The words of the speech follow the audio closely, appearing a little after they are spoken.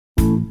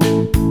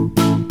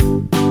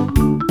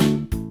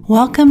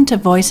Welcome to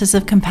Voices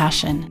of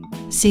Compassion,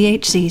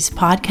 CHC's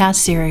podcast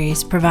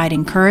series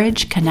providing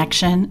courage,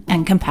 connection,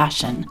 and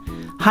compassion,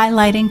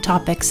 highlighting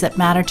topics that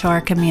matter to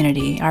our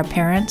community, our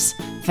parents,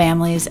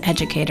 families,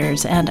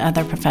 educators, and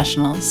other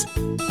professionals.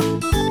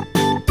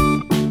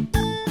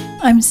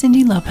 I'm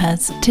Cindy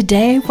Lopez.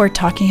 Today we're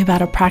talking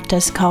about a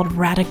practice called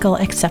radical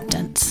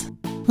acceptance.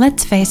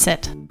 Let's face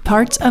it,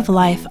 parts of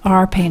life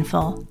are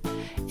painful.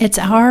 It's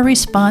our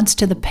response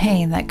to the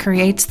pain that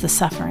creates the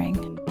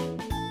suffering.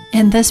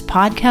 In this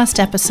podcast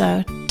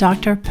episode,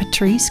 Dr.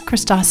 Patrice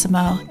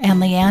Christosimo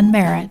and Leanne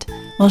Merritt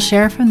will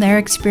share from their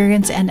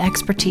experience and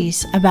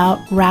expertise about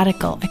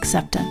radical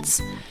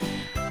acceptance,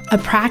 a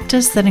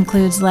practice that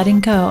includes letting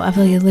go of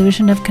the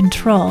illusion of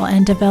control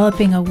and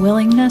developing a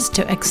willingness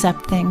to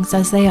accept things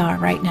as they are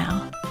right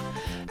now.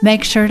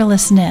 Make sure to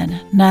listen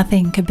in.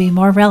 Nothing could be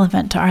more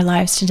relevant to our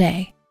lives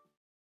today.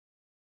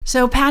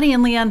 So Patty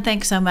and Leanne,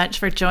 thanks so much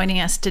for joining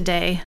us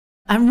today.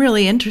 I'm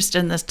really interested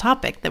in this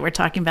topic that we're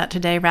talking about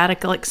today,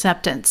 radical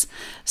acceptance.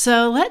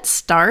 So let's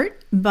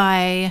start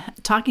by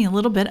talking a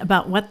little bit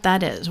about what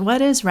that is.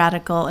 What is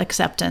radical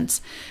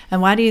acceptance?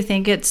 And why do you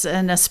think it's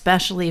an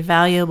especially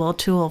valuable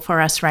tool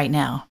for us right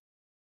now?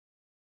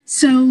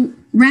 So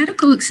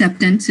radical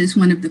acceptance is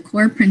one of the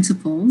core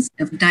principles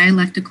of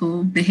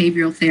dialectical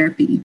behavioral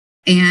therapy.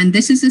 And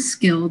this is a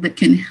skill that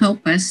can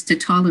help us to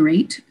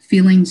tolerate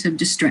feelings of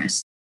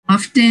distress.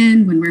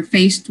 Often when we're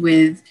faced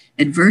with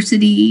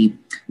adversity,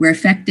 we're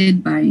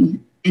affected by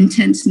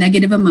intense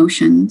negative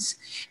emotions,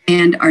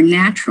 and our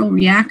natural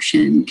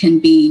reaction can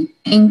be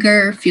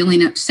anger,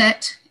 feeling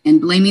upset,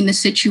 and blaming the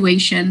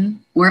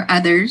situation or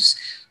others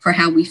for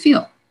how we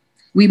feel.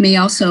 We may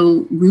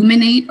also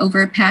ruminate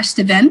over a past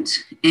event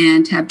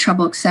and have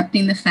trouble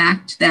accepting the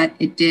fact that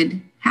it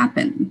did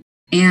happen.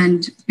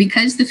 And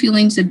because the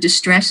feelings of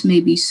distress may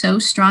be so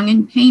strong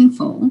and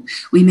painful,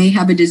 we may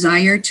have a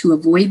desire to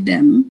avoid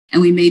them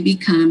and we may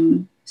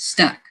become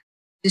stuck.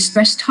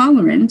 Distress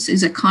tolerance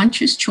is a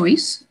conscious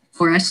choice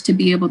for us to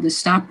be able to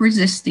stop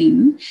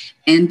resisting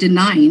and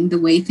denying the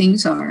way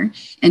things are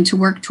and to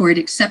work toward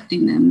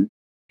accepting them.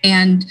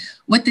 And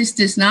what this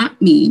does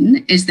not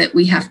mean is that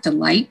we have to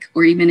like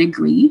or even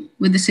agree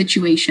with the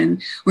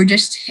situation. We're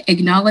just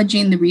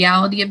acknowledging the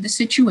reality of the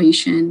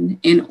situation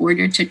in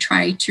order to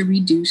try to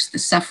reduce the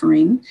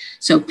suffering,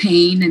 so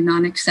pain and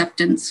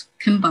non-acceptance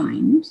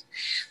combined,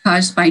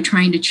 caused by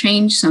trying to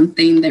change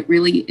something that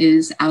really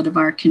is out of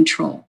our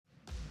control.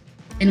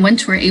 And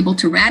once we're able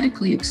to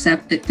radically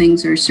accept that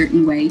things are a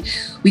certain way,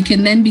 we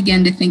can then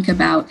begin to think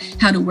about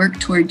how to work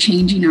toward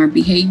changing our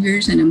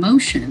behaviors and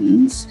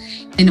emotions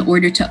in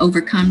order to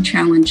overcome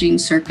challenging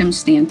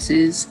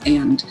circumstances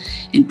and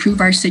improve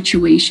our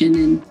situation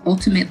and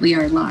ultimately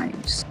our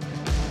lives.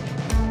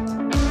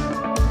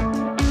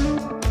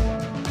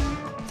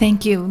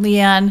 Thank you,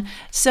 Leanne.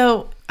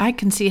 So I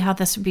can see how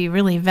this would be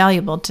really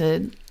valuable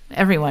to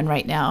everyone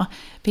right now,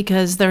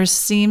 because there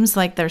seems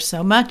like there's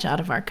so much out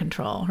of our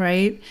control,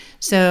 right?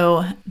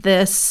 So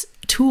this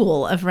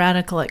tool of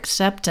radical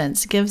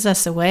acceptance gives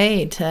us a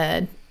way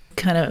to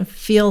kind of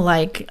feel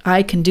like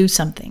I can do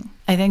something.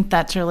 I think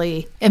that's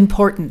really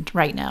important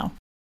right now.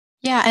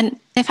 Yeah, and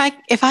if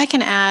I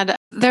can add,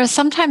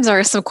 sometimes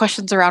are some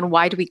questions around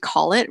why do we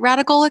call it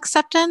radical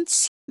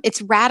acceptance?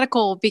 It's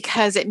radical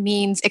because it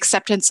means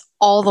acceptance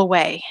all the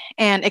way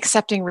and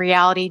accepting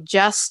reality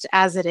just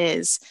as it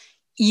is,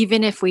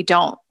 even if we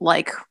don't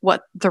like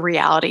what the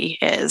reality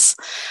is.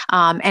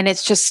 And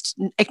it's just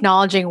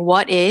acknowledging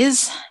what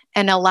is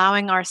and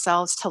allowing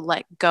ourselves to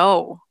let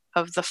go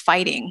of the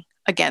fighting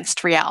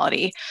against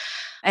reality.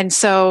 And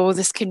so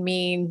this can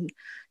mean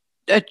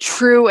a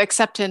true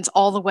acceptance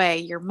all the way,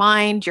 your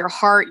mind, your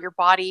heart, your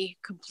body,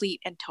 complete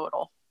and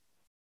total.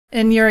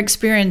 In your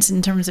experience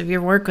in terms of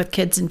your work with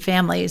kids and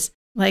families,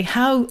 like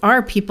how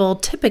are people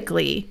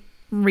typically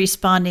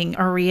responding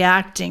or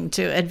reacting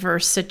to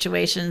adverse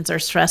situations or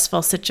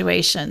stressful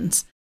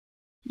situations?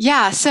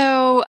 Yeah,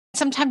 so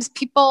sometimes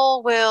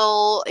people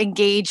will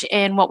engage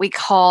in what we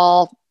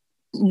call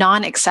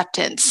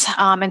non-acceptance.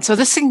 And so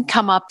this can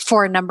come up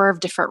for a number of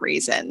different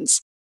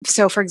reasons.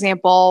 So for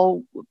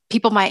example,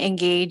 people might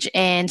engage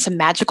in some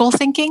magical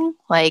thinking,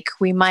 like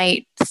we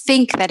might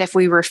think that if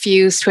we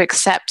refuse to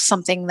accept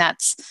something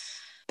that's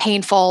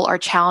painful or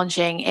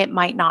challenging, it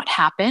might not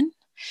happen.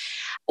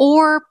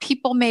 Or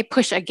people may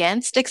push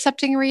against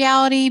accepting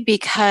reality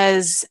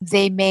because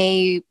they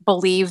may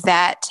believe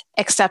that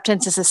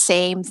acceptance is the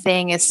same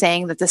thing as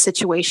saying that the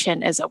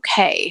situation is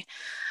okay.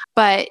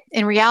 But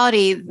in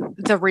reality,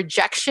 the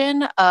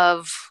rejection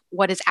of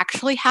what is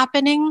actually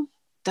happening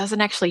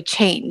doesn't actually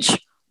change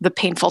the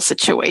painful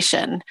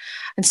situation.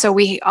 And so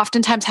we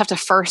oftentimes have to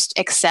first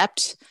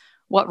accept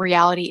what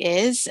reality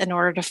is in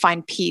order to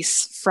find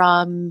peace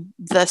from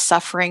the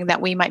suffering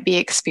that we might be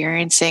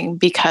experiencing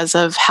because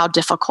of how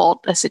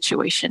difficult a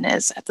situation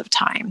is at the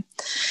time.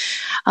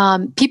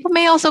 People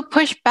may also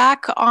push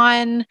back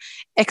on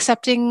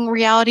accepting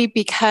reality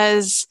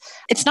because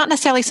it's not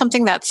necessarily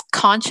something that's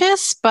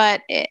conscious,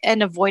 but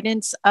an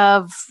avoidance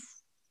of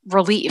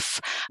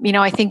relief.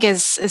 I think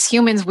as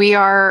humans, we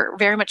are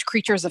very much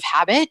creatures of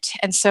habit.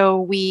 And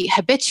so we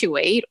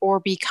habituate or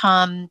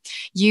become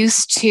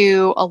used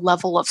to a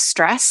level of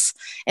stress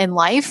in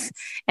life.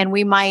 And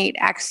we might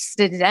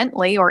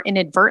accidentally or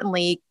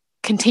inadvertently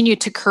continue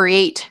to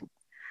create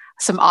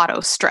some auto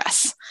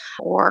stress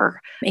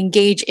or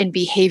engage in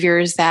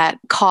behaviors that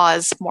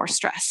cause more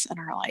stress in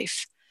our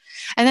life.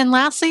 And then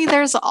lastly,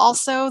 there's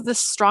also this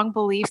strong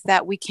belief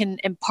that we can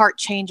impart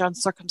change on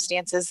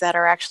circumstances that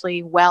are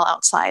actually well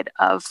outside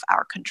of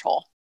our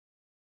control.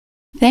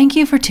 Thank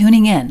you for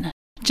tuning in.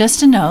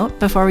 Just a note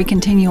before we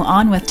continue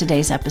on with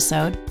today's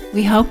episode,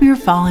 we hope you're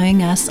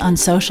following us on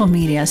social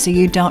media so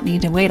you don't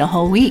need to wait a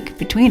whole week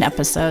between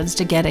episodes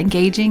to get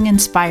engaging,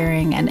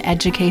 inspiring, and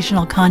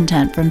educational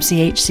content from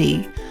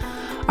CHC.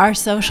 Our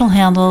social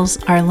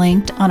handles are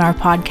linked on our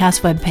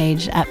podcast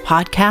webpage at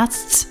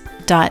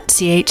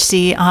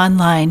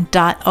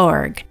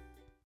podcasts.chconline.org.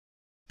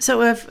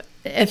 So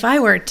if I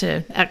were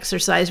to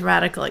exercise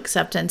radical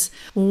acceptance,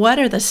 what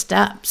are the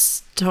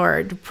steps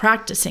toward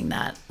practicing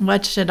that?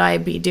 What should I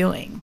be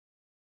doing?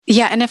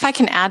 Yeah, and if I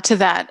can add to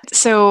that,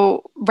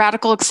 so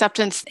radical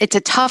acceptance, it's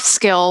a tough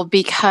skill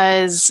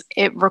because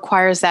it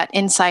requires that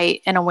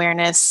insight and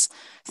awareness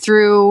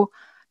through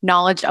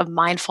knowledge of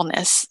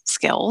mindfulness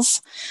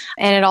skills.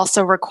 And it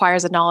also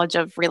requires a knowledge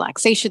of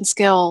relaxation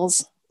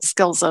skills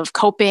of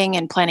coping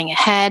and planning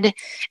ahead,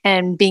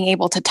 and being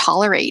able to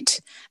tolerate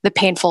the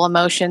painful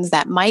emotions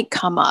that might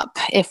come up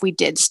if we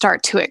did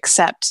start to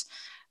accept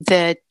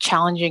the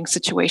challenging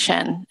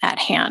situation at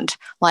hand,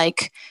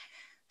 like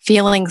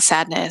feeling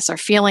sadness or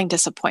feeling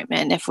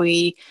disappointment, if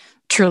we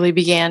truly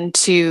began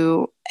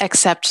to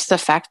accept the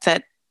fact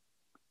that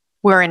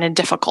we're in a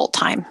difficult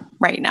time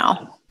right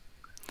now.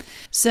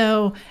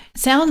 So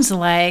sounds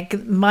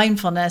like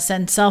mindfulness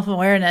and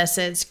self-awareness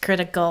is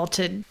critical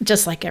to,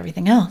 just like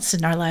everything else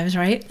in our lives,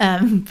 right?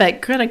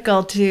 But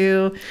critical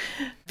to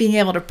being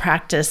able to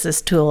practice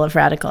this tool of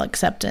radical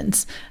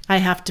acceptance. I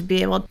have to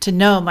be able to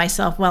know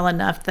myself well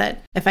enough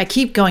that if I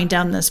keep going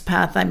down this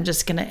path, I'm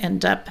just going to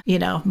end up,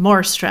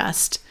 more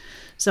stressed.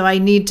 So I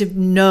need to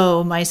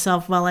know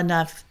myself well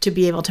enough to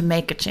be able to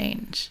make a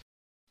change.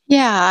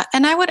 Yeah.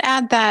 And I would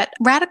add that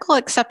radical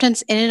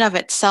acceptance in and of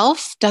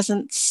itself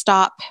doesn't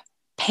stop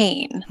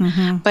pain,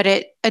 but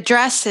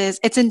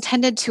it's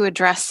intended to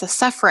address the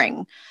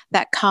suffering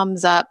that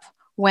comes up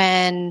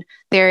when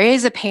there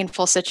is a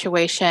painful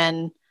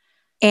situation.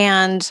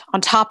 And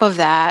on top of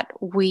that,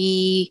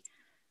 we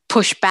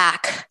push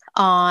back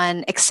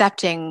on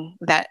accepting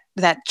that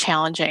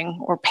challenging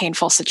or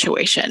painful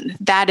situation.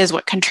 That is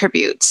what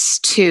contributes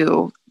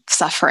to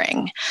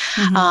suffering.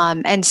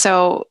 And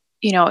so,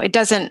 it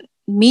doesn't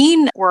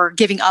mean we're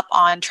giving up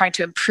on trying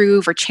to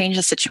improve or change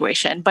the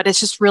situation, but it's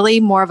just really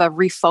more of a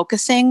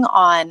refocusing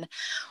on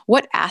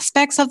what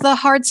aspects of the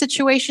hard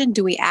situation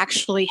do we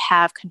actually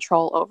have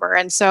control over.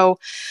 And so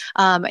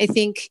I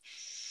think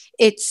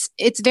it's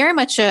very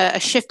much a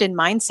shift in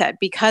mindset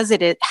because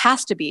it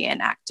has to be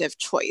an active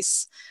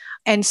choice.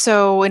 And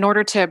so in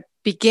order to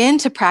begin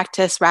to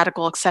practice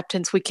radical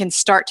acceptance, we can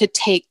start to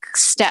take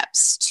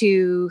steps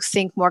to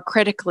think more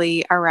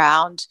critically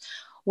around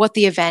what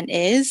the event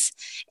is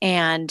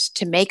and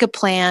to make a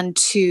plan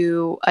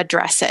to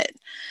address it.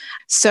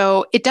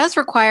 So it does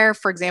require,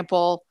 for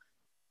example,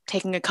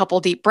 taking a couple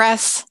deep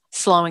breaths,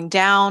 slowing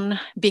down,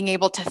 being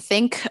able to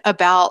think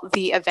about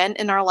the event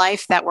in our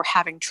life that we're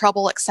having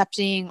trouble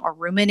accepting or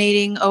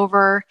ruminating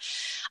over,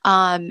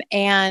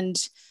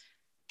 and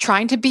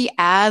trying to be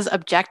as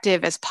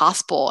objective as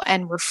possible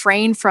and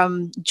refrain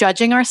from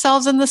judging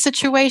ourselves in the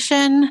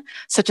situation,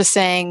 such as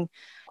saying,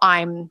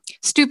 I'm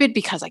stupid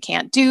because I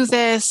can't do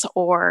this,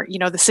 or,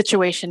 the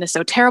situation is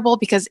so terrible,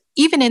 because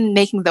even in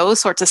making those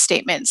sorts of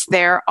statements,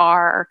 there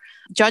are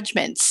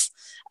judgments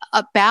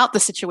about the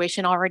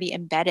situation already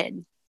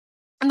embedded.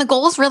 And the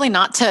goal is really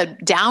not to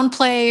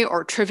downplay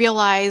or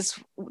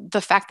trivialize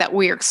the fact that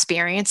we're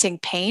experiencing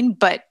pain,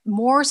 but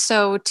more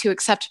so to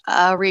accept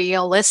a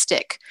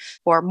realistic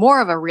or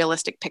more of a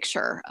realistic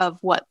picture of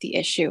what the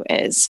issue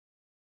is.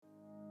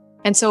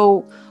 And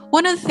so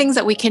one of the things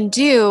that we can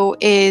do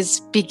is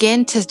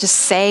begin to just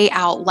say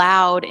out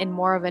loud in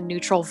more of a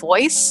neutral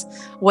voice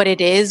what it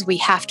is we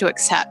have to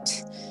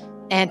accept,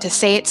 and to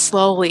say it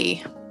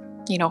slowly,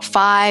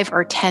 5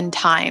 or 10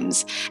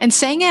 times. And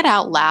saying it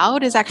out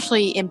loud is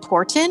actually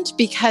important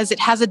because it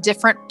has a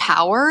different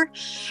power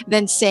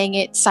than saying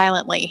it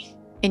silently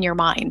in your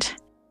mind.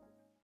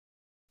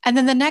 And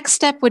then the next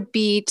step would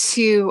be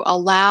to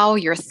allow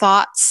your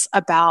thoughts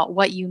about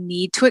what you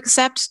need to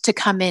accept to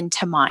come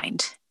into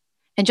mind.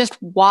 And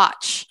just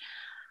watch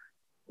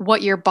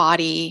what your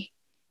body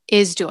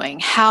is doing,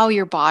 how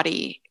your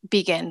body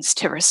begins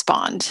to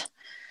respond.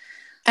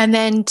 And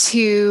then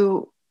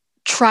to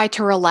try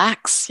to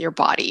relax your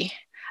body.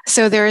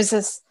 So there is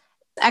this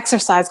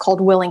exercise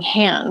called willing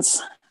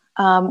hands,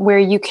 where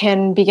you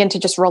can begin to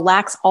just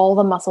relax all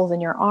the muscles in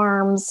your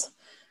arms,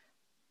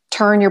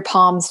 turn your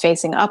palms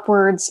facing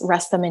upwards,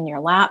 rest them in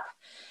your lap.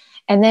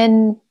 And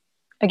then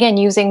again,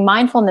 using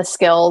mindfulness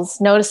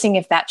skills, noticing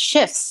if that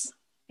shifts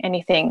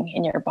anything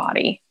in your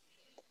body.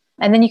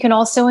 And then you can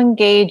also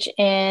engage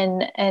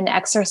in an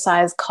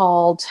exercise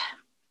called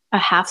a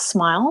half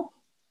smile,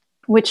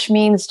 which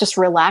means just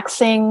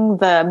relaxing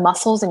the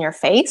muscles in your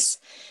face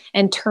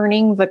and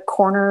turning the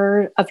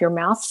corner of your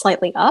mouth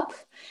slightly up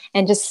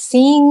and just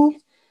seeing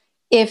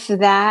if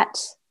that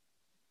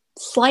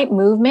slight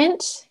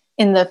movement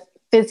in the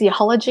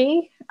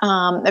physiology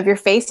of your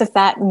face, if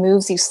that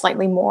moves you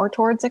slightly more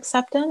towards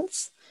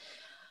acceptance.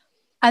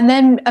 And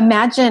then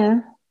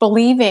imagine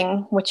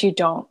believing what you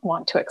don't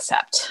want to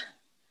accept.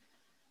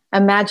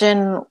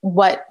 Imagine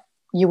what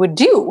you would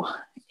do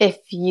if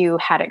you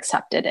had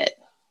accepted it.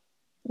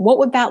 What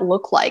would that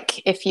look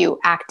like if you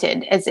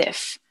acted as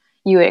if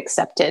you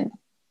accepted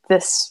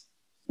this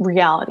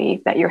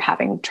reality that you're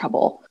having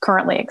trouble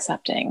currently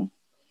accepting?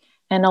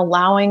 And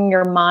allowing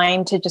your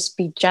mind to just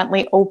be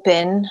gently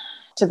open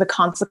to the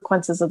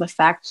consequences of the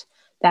fact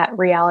that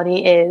reality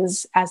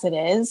is as it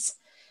is.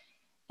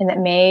 And that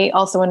may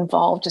also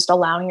involve just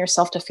allowing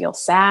yourself to feel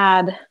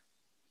sad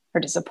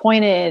or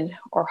disappointed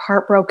or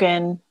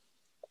heartbroken.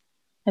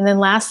 And then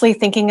lastly,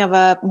 thinking of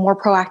a more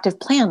proactive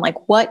plan,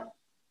 like what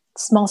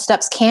small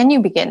steps can you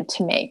begin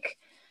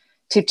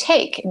to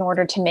take in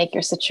order to make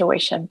your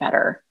situation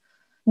better?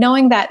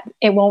 Knowing that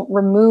it won't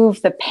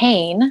remove the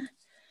pain,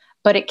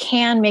 but it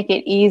can make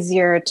it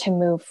easier to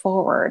move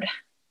forward.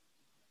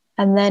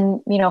 And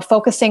then,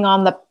 focusing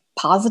on the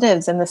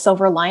positives and the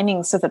silver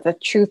linings so that the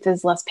truth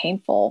is less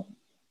painful,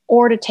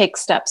 or to take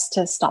steps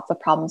to stop the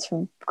problems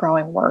from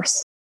growing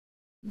worse.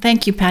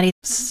 Thank you, Patty.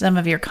 Some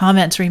of your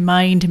comments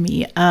remind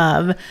me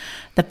of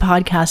the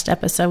podcast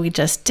episode we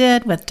just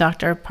did with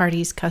Dr.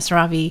 Pardis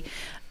Khosravi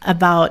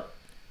about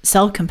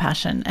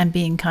self-compassion and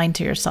being kind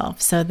to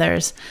yourself. So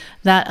there's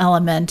that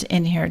element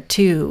in here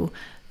too,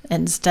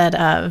 instead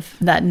of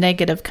that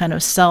negative kind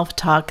of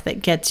self-talk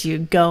that gets you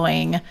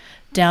going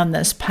down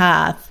this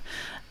path,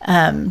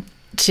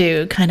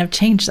 to kind of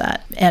change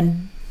that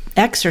and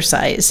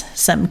exercise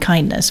some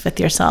kindness with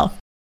yourself.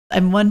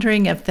 I'm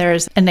wondering if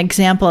there's an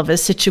example of a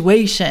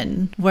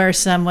situation where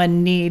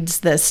someone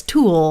needs this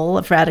tool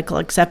of radical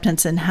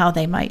acceptance and how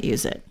they might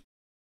use it.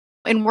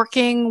 In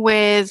working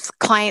with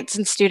clients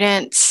and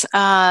students,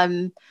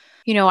 I've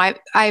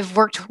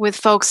worked with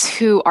folks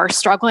who are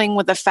struggling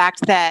with the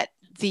fact that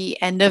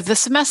the end of the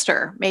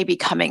semester may be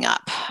coming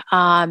up,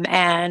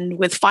 and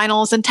with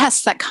finals and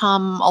tests that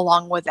come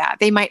along with that.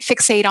 They might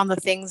fixate on the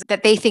things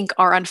that they think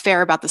are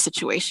unfair about the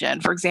situation.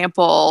 For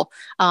example,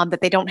 that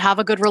they don't have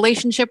a good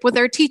relationship with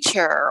their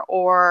teacher,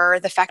 or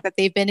the fact that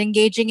they've been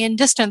engaging in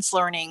distance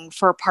learning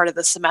for part of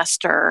the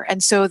semester.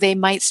 And so they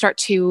might start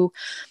to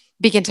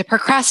begin to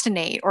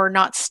procrastinate or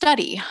not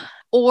study.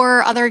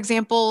 Or other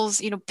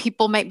examples,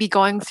 people might be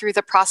going through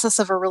the process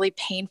of a really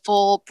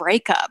painful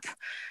breakup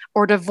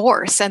or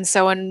divorce. And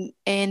so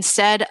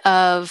instead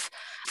of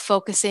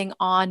focusing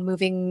on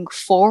moving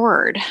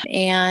forward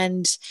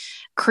and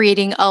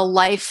creating a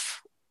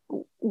life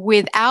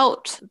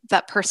without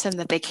that person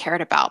that they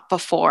cared about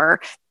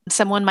before,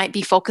 someone might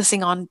be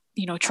focusing on,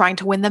 trying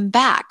to win them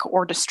back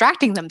or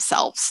distracting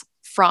themselves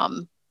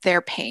from their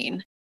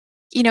pain.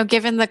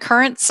 Given the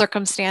current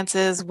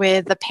circumstances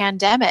with the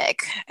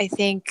pandemic, I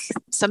think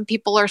some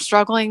people are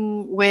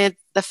struggling with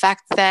the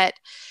fact that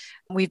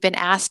we've been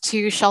asked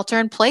to shelter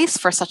in place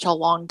for such a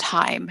long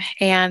time.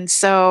 And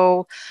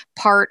so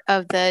part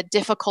of the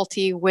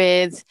difficulty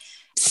with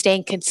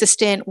staying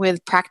consistent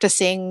with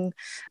practicing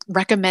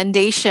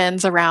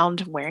recommendations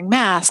around wearing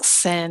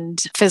masks and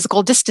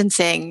physical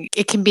distancing,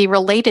 it can be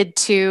related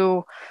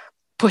to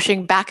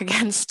pushing back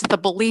against the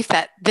belief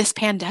that this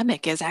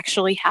pandemic is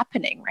actually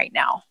happening right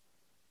now,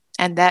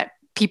 and that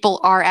people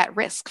are at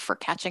risk for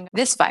catching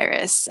this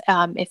virus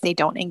if they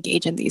don't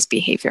engage in these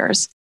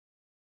behaviors.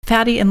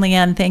 Patty and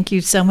Leanne, thank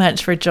you so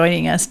much for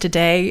joining us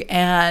today.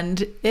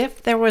 And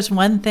if there was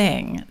one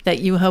thing that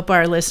you hope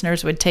our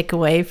listeners would take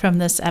away from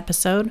this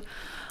episode,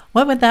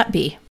 what would that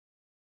be?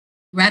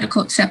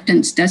 Radical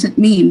acceptance doesn't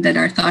mean that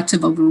our thoughts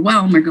of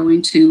overwhelm are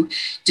going to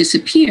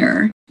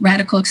disappear.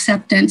 Radical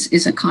acceptance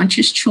is a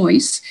conscious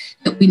choice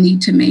that we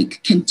need to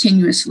make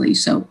continuously,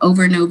 so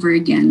over and over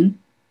again,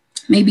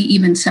 maybe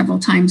even several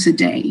times a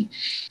day.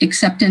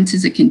 Acceptance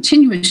is a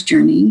continuous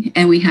journey,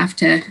 and we have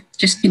to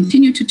just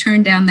continue to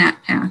turn down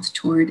that path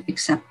toward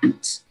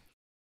acceptance.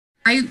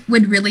 I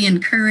would really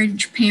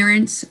encourage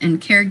parents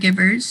and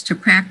caregivers to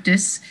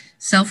practice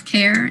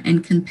self-care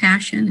and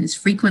compassion as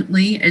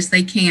frequently as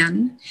they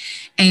can.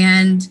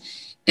 And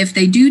if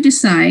they do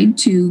decide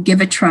to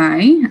give a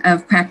try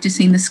of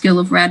practicing the skill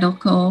of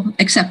radical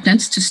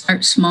acceptance, to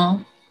start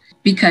small,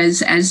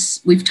 because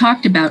as we've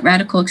talked about,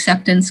 radical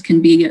acceptance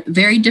can be a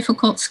very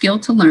difficult skill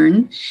to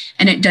learn,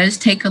 and it does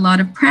take a lot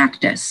of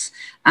practice.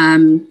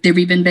 There have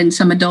even been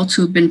some adults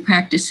who have been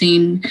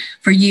practicing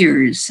for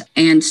years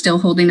and still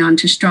holding on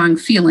to strong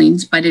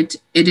feelings, but it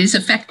is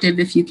effective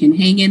if you can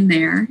hang in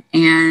there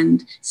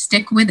and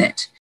stick with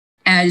it.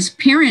 As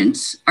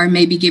parents are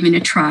maybe giving a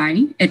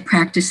try at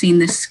practicing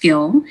this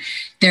skill,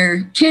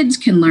 their kids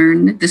can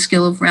learn the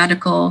skill of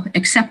radical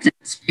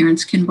acceptance.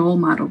 Parents can role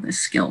model this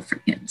skill for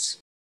kids.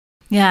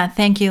 Yeah,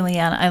 thank you,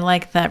 Leanne. I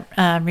like that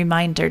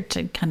reminder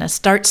to kind of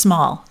start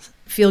small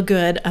feel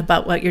good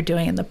about what you're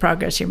doing and the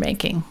progress you're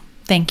making.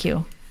 Thank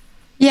you.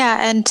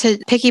 Yeah, and to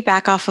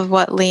piggyback off of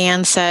what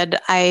Leanne said,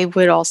 I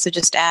would also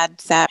just add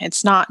that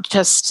it's not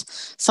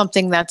just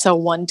something that's a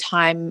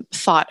one-time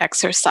thought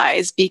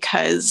exercise,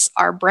 because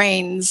our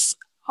brains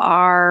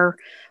are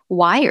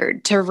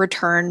wired to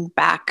return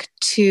back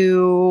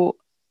to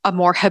a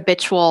more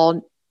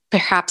habitual,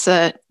 perhaps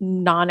a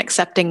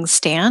non-accepting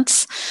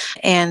stance.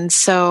 And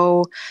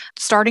so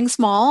starting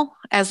small,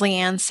 as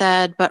Leanne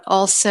said, but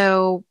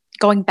also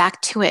going back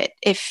to it.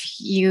 If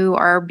you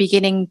are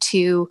beginning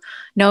to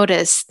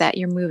notice that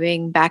you're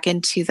moving back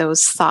into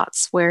those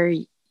thoughts where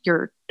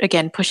you're,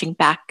 again, pushing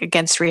back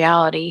against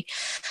reality,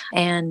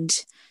 and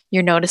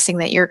you're noticing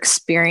that you're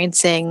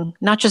experiencing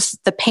not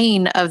just the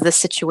pain of the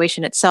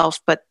situation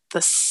itself, but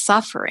the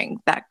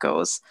suffering that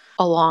goes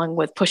along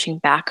with pushing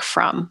back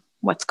from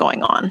what's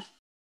going on.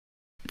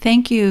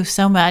 Thank you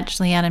so much,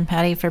 Leanne and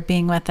Patty, for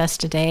being with us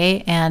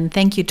today. And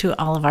thank you to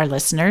all of our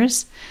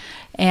listeners.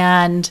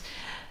 And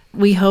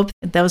we hope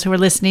that those who are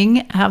listening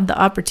have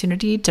the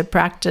opportunity to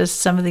practice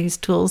some of these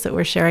tools that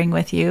we're sharing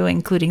with you,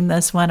 including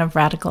this one of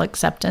radical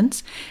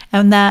acceptance,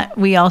 and that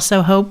we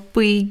also hope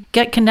we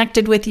get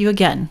connected with you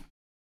again.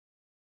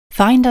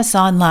 Find us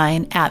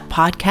online at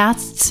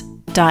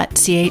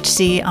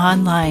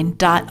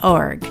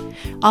podcasts.chconline.org.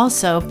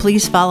 Also,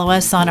 please follow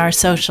us on our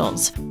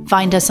socials.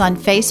 Find us on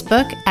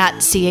Facebook at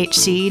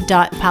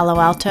chc.palo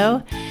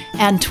alto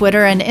and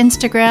Twitter and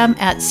Instagram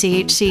at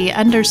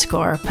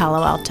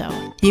chc_Palo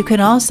Alto. You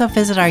can also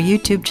visit our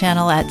YouTube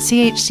channel at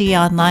CHC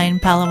Online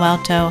Palo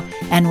Alto,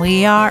 and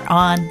we are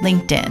on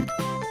LinkedIn.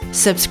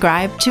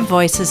 Subscribe to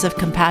Voices of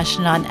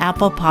Compassion on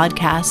Apple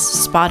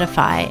Podcasts,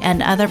 Spotify,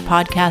 and other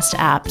podcast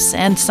apps,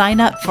 and sign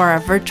up for our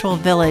Virtual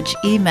Village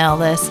email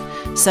list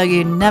so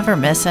you never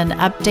miss an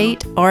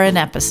update or an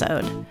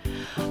episode.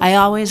 I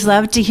always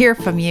love to hear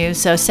from you,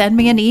 so send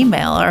me an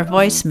email or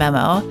voice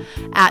memo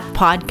at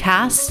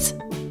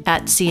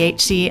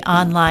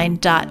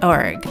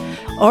podcasts@chconline.org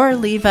or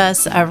leave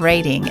us a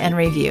rating and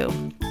review.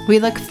 We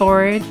look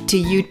forward to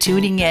you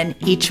tuning in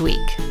each week.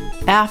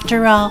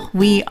 After all,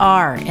 we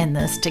are in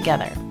this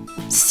together.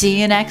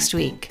 See you next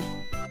week.